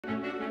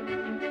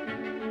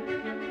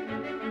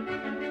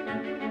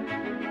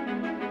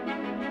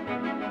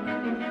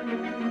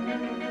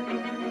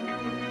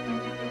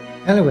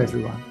Hello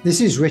everyone, this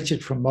is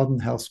Richard from Modern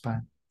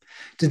Healthspan.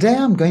 Today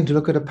I'm going to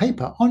look at a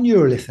paper on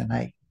Urolithin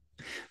A.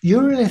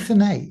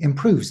 Urolithin A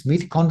improves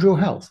mitochondrial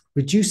health,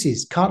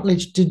 reduces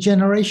cartilage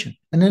degeneration,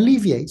 and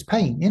alleviates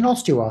pain in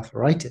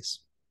osteoarthritis.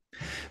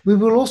 We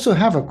will also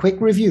have a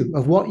quick review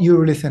of what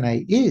Urolithin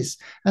A is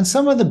and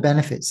some of the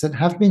benefits that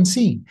have been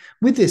seen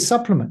with this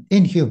supplement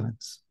in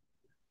humans.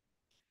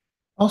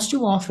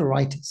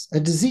 Osteoarthritis, a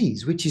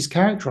disease which is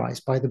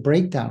characterized by the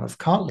breakdown of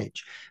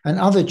cartilage and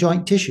other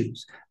joint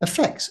tissues,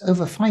 affects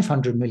over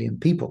 500 million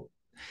people.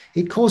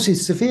 It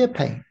causes severe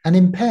pain and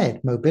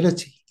impaired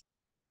mobility.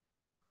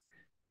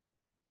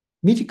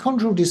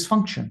 Mitochondrial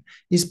dysfunction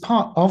is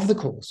part of the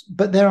cause,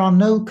 but there are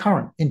no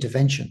current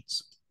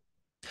interventions.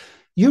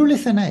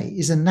 Urolithin A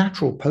is a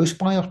natural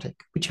postbiotic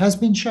which has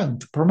been shown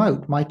to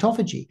promote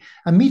mitophagy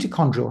and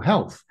mitochondrial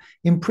health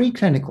in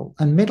preclinical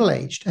and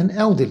middle-aged and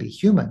elderly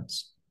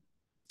humans.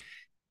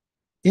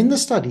 In the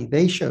study,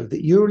 they showed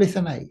that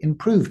Urolithin A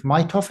improved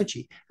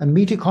mitophagy and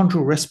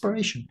mitochondrial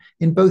respiration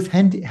in both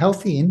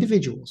healthy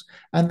individuals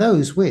and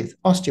those with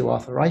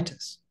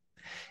osteoarthritis.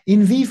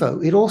 In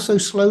vivo, it also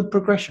slowed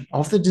progression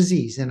of the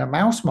disease in a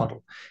mouse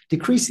model,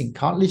 decreasing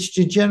cartilage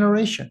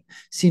degeneration,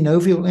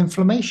 synovial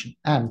inflammation,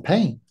 and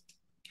pain.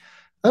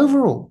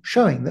 Overall,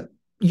 showing that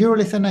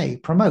Urolithin A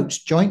promotes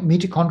joint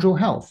mitochondrial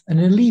health and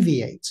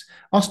alleviates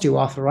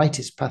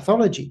osteoarthritis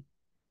pathology.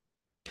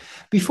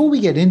 Before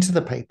we get into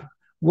the paper,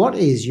 what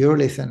is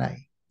Urolithin A?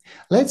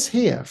 Let's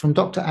hear from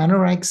Dr.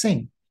 Anurag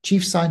Singh,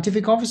 Chief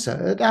Scientific Officer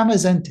at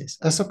Amazentis,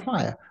 a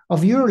supplier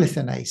of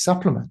Urolithin A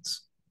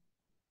supplements.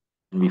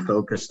 We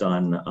focused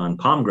on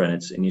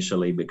pomegranates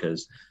initially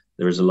because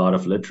there is a lot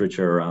of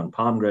literature around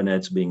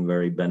pomegranates being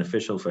very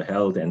beneficial for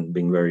health and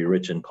being very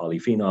rich in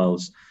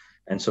polyphenols.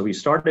 And so we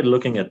started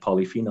looking at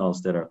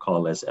polyphenols that are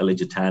called as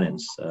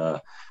alligitannins.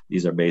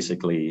 These are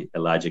basically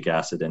ellagic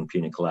acid and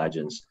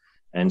punicollagens.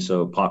 And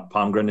so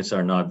pomegranates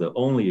are not the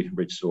only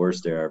rich source.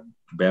 There are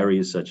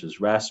berries such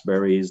as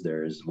raspberries,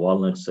 there's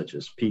walnuts such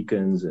as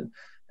pecans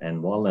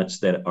and walnuts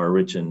that are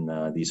rich in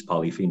these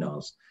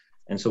polyphenols.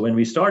 And so when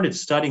we started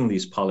studying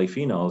these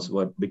polyphenols,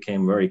 what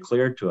became very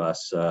clear to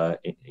us,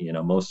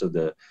 most of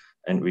the,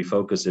 and we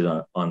focused it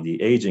on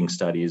the aging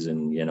studies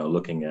and,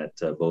 looking at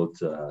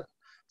both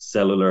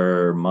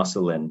cellular,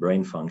 muscle, and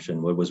brain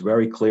function, what was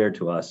very clear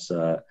to us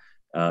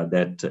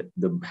that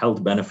the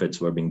health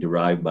benefits were being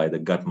derived by the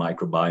gut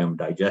microbiome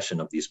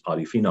digestion of these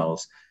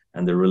polyphenols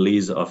and the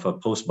release of a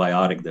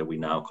postbiotic that we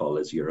now call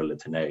as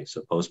urolithin A.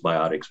 So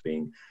postbiotics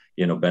being,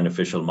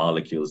 beneficial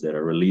molecules that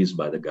are released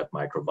by the gut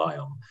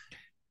microbiome.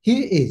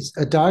 Here is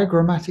a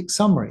diagrammatic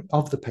summary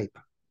of the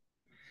paper.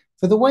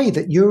 For the way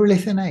that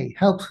Urolithin A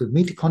helps with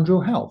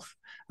mitochondrial health,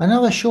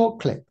 another short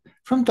clip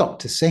from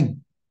Dr.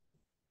 Singh.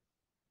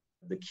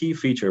 The key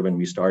feature when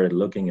we started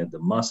looking at the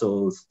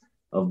muscles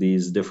of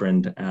these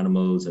different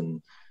animals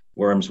and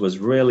worms was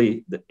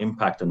really the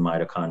impact on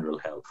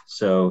mitochondrial health.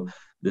 So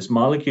this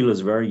molecule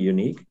is very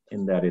unique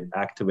in that it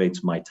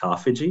activates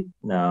mitophagy.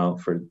 Now,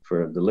 for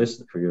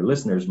your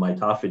listeners,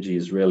 mitophagy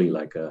is really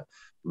like a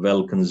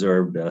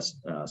well-conserved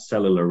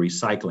cellular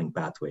recycling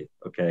pathway.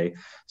 Okay,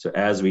 so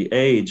as we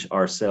age,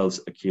 our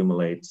cells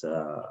accumulate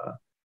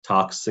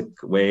toxic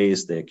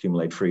waste, they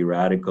accumulate free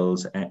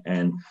radicals,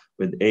 and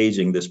with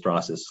aging, this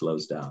process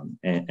slows down.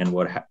 And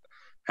what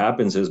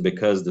happens is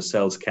because the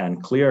cells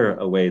can't clear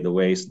away the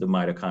waste, the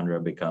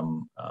mitochondria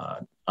become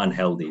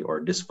unhealthy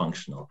or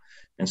dysfunctional.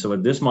 And so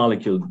what this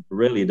molecule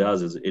really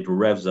does is it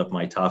revs up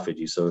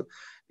mitophagy. So,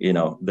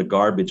 the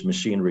garbage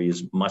machinery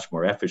is much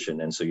more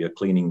efficient. And so you're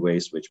cleaning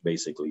waste, which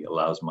basically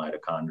allows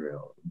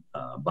mitochondrial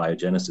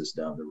biogenesis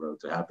down the road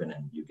to happen,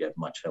 and you get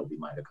much healthy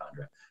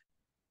mitochondria.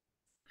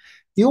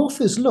 The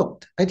authors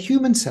looked at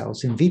human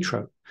cells in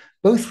vitro,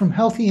 both from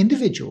healthy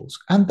individuals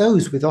and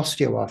those with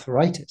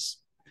osteoarthritis.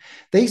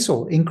 They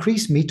saw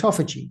increased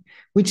mitophagy,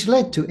 which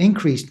led to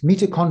increased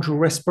mitochondrial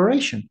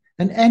respiration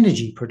and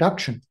energy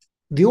production.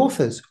 The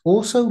authors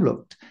also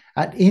looked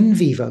at in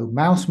vivo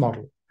mouse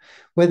model,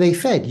 where they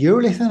fed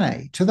Urolithin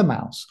A to the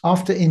mouse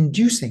after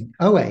inducing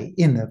OA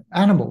in the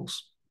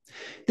animals.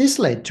 This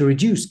led to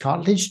reduced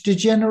cartilage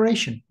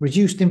degeneration,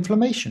 reduced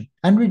inflammation,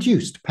 and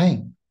reduced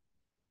pain.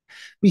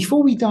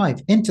 Before we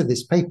dive into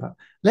this paper,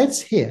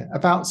 let's hear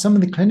about some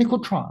of the clinical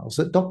trials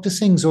that Dr.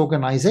 Singh's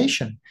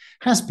organization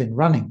has been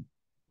running.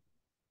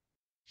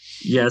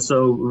 Yeah,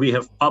 so we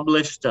have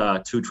published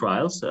two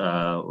trials,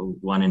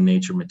 one in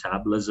Nature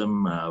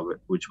Metabolism,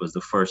 which was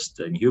the first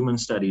in human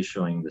study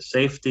showing the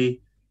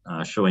safety,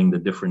 showing the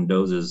different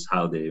doses,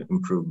 how they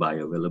improve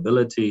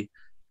bioavailability.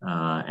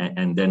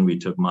 And then we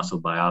took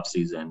muscle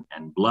biopsies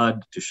and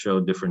blood to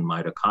show different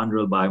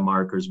mitochondrial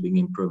biomarkers being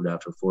improved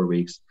after 4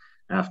 weeks.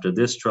 After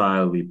this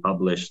trial, we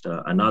published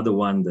another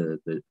one,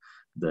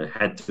 the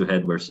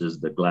head-to-head versus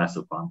the glass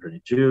of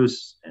pomegranate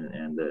juice,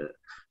 and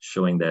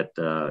showing that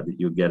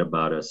you get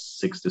about a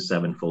 6 to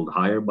 7-fold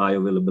higher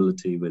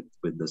bioavailability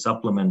with the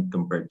supplement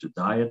compared to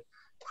diet,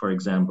 for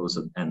example.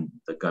 So, and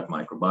the gut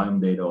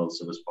microbiome data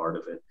also was part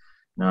of it.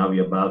 Now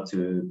we're about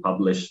to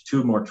publish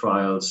 2 more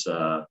trials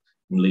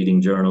in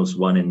leading journals,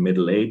 one in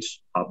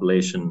middle-aged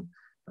population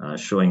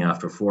showing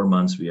after 4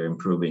 months we are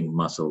improving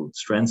muscle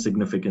strength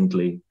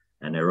significantly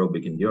and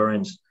aerobic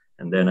endurance.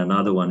 And then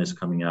another one is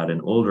coming out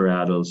in older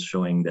adults,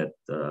 showing that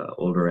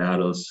older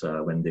adults,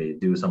 when they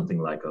do something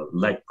like a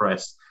leg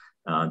press,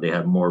 they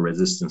have more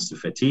resistance to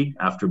fatigue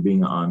after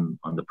being on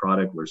the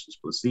product versus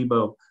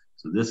placebo.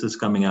 So this is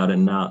coming out,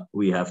 and now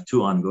we have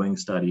 2 ongoing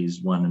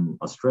studies, one in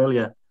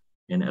Australia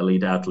in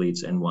elite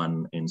athletes and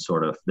one in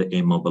sort of the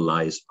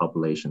immobilized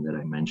population that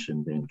I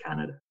mentioned in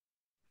Canada.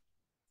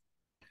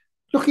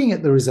 Looking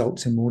at the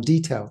results in more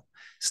detail,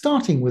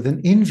 starting with an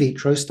in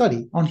vitro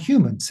study on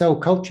human cell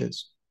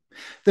cultures.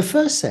 The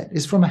first set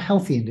is from a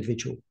healthy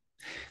individual.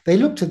 They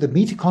looked at the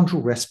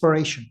mitochondrial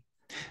respiration.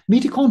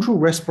 Mitochondrial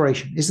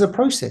respiration is the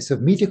process of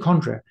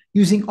mitochondria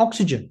using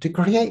oxygen to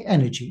create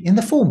energy in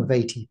the form of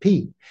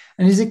ATP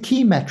and is a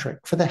key metric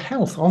for the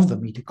health of the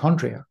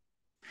mitochondria.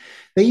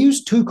 They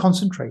used 2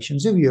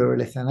 concentrations of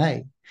urolithin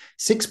A,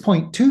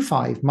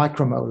 6.25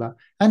 micromolar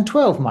and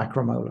 12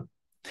 micromolar.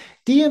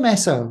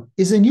 DMSO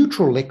is a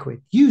neutral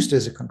liquid used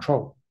as a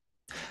control.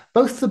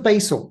 Both the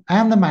basal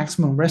and the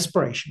maximum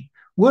respiration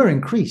were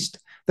increased,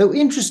 though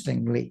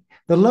interestingly,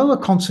 the lower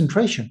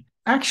concentration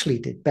actually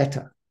did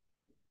better.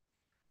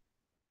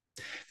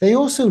 They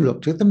also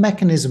looked at the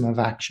mechanism of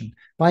action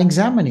by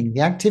examining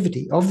the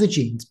activity of the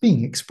genes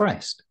being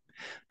expressed.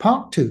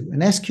 PARK2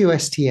 and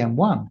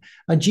SQSTM1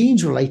 are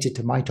genes related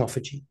to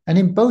mitophagy, and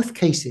in both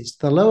cases,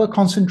 the lower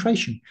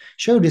concentration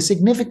showed a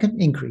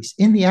significant increase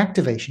in the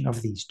activation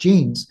of these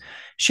genes,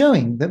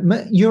 showing that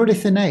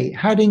urolithin A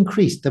had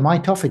increased the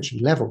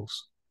mitophagy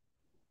levels.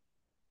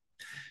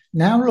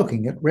 Now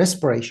looking at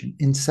respiration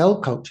in cell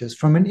cultures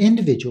from an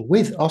individual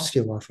with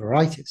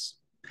osteoarthritis.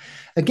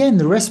 Again,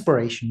 the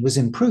respiration was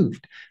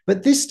improved,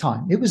 but this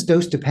time it was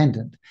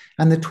dose-dependent,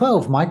 and the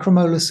 12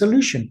 micromolar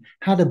solution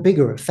had a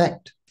bigger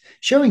effect,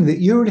 showing that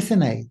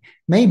urolithin A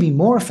may be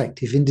more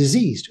effective in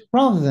diseased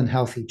rather than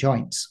healthy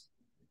joints.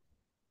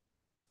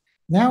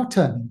 Now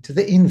turning to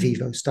the in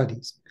vivo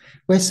studies,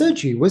 where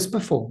surgery was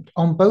performed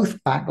on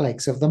both back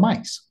legs of the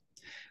mice.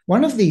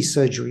 One of these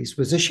surgeries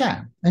was a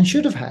sham and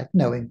should have had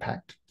no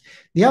impact.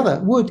 The other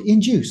would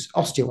induce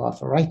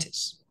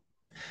osteoarthritis.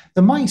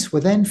 The mice were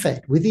then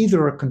fed with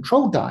either a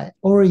controlled diet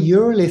or a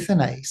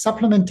urolithin A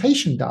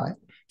supplementation diet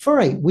for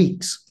 8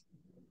 weeks.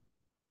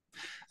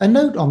 A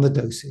note on the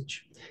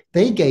dosage.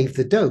 They gave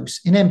the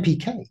dose in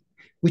MPK,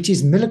 which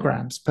is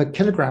milligrams per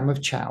kilogram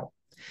of chow.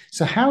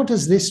 So how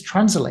does this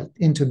translate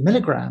into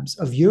milligrams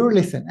of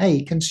urolithin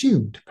A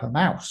consumed per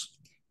mouse?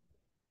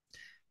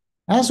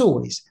 As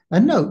always, a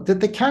note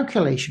that the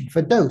calculation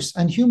for dose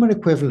and human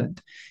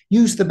equivalent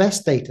use the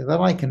best data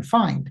that I can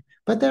find,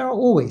 but there are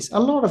always a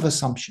lot of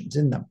assumptions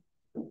in them.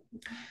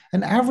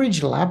 An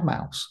average lab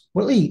mouse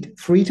will eat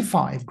 3 to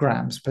 5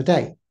 grams per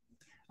day.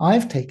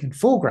 I've taken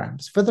 4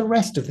 grams for the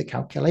rest of the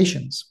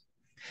calculations.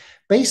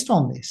 Based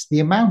on this, the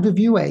amount of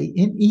UA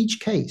in each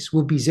case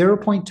would be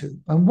 0.2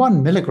 and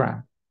 1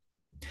 milligram.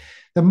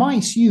 The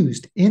mice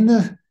used in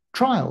the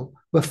trial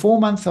were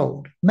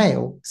 4-month-old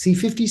male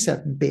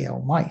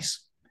C57BL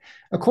mice.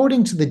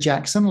 According to the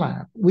Jackson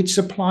lab, which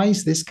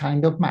supplies this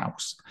kind of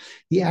mouse,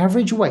 the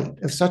average weight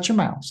of such a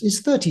mouse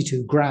is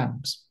 32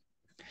 grams.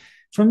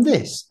 From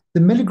this, the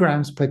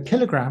milligrams per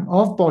kilogram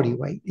of body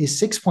weight is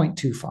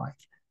 6.25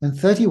 and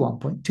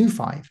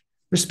 31.25,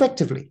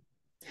 respectively.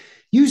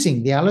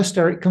 Using the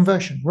allosteric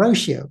conversion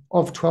ratio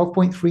of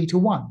 12.3 to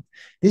 1,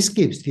 this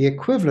gives the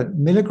equivalent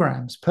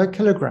milligrams per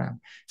kilogram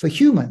for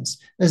humans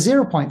as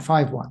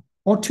 0.51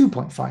 or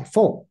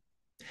 2.54.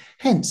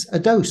 Hence, a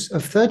dose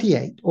of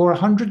 38 or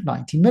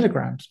 190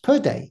 milligrams per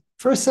day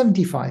for a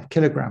 75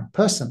 kilogram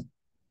person.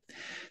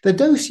 The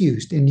dose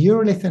used in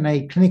urolithin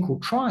A clinical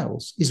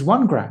trials is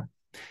 1 gram,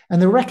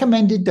 and the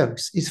recommended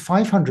dose is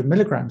 500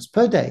 milligrams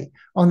per day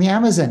on the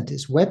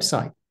Amazentis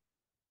website.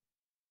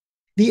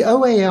 The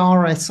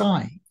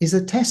OARSI is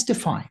a test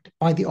defined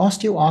by the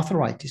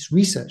Osteoarthritis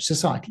Research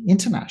Society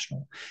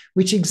International,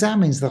 which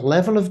examines the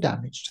level of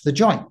damage to the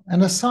joint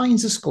and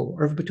assigns a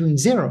score of between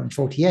 0 and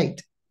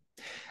 48.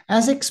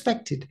 As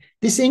expected,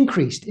 this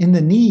increased in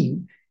the knee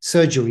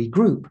surgery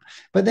group,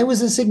 but there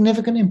was a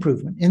significant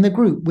improvement in the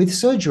group with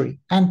surgery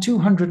and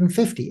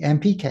 250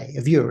 mpk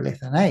of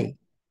urolithin A.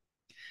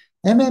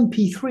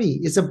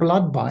 MMP3 is a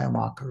blood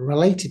biomarker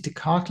related to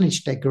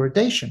cartilage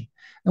degradation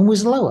and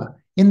was lower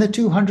in the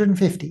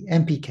 250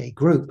 mpk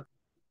group,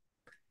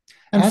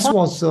 as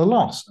was the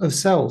loss of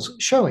cells,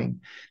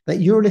 showing that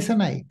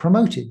urolithin A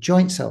promoted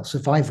joint cell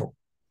survival.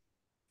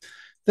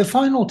 The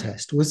final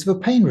test was for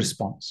pain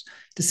response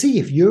to see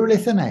if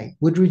urolithin A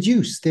would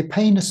reduce the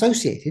pain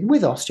associated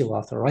with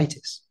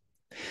osteoarthritis.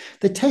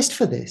 The test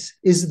for this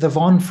is the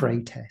von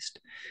Frey test,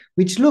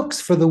 which looks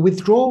for the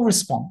withdrawal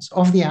response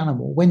of the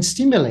animal when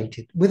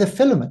stimulated with a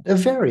filament of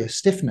various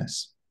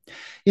stiffness.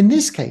 In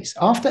this case,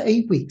 after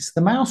 8 weeks,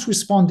 the mouse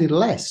responded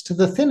less to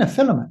the thinner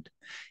filament,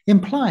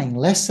 implying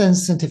less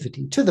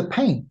sensitivity to the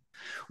pain,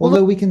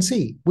 although we can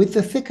see with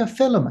the thicker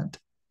filament,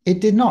 it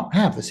did not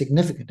have a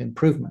significant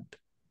improvement.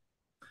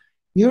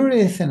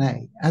 Urolithin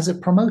A, as a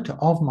promoter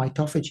of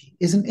mitophagy,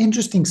 is an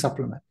interesting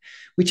supplement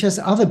which has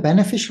other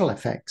beneficial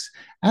effects,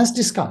 as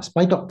discussed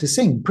by Dr.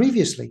 Singh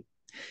previously.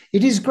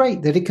 It is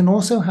great that it can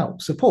also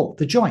help support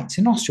the joints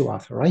in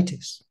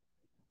osteoarthritis.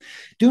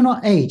 Do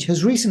Not Age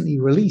has recently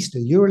released a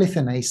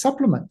Urolithin A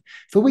supplement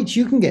for which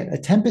you can get a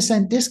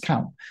 10%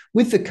 discount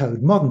with the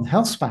code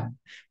MODERNHealthspan.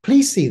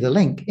 Please see the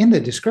link in the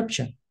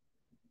description.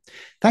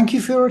 Thank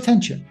you for your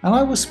attention, and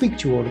I will speak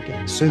to you all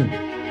again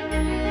soon.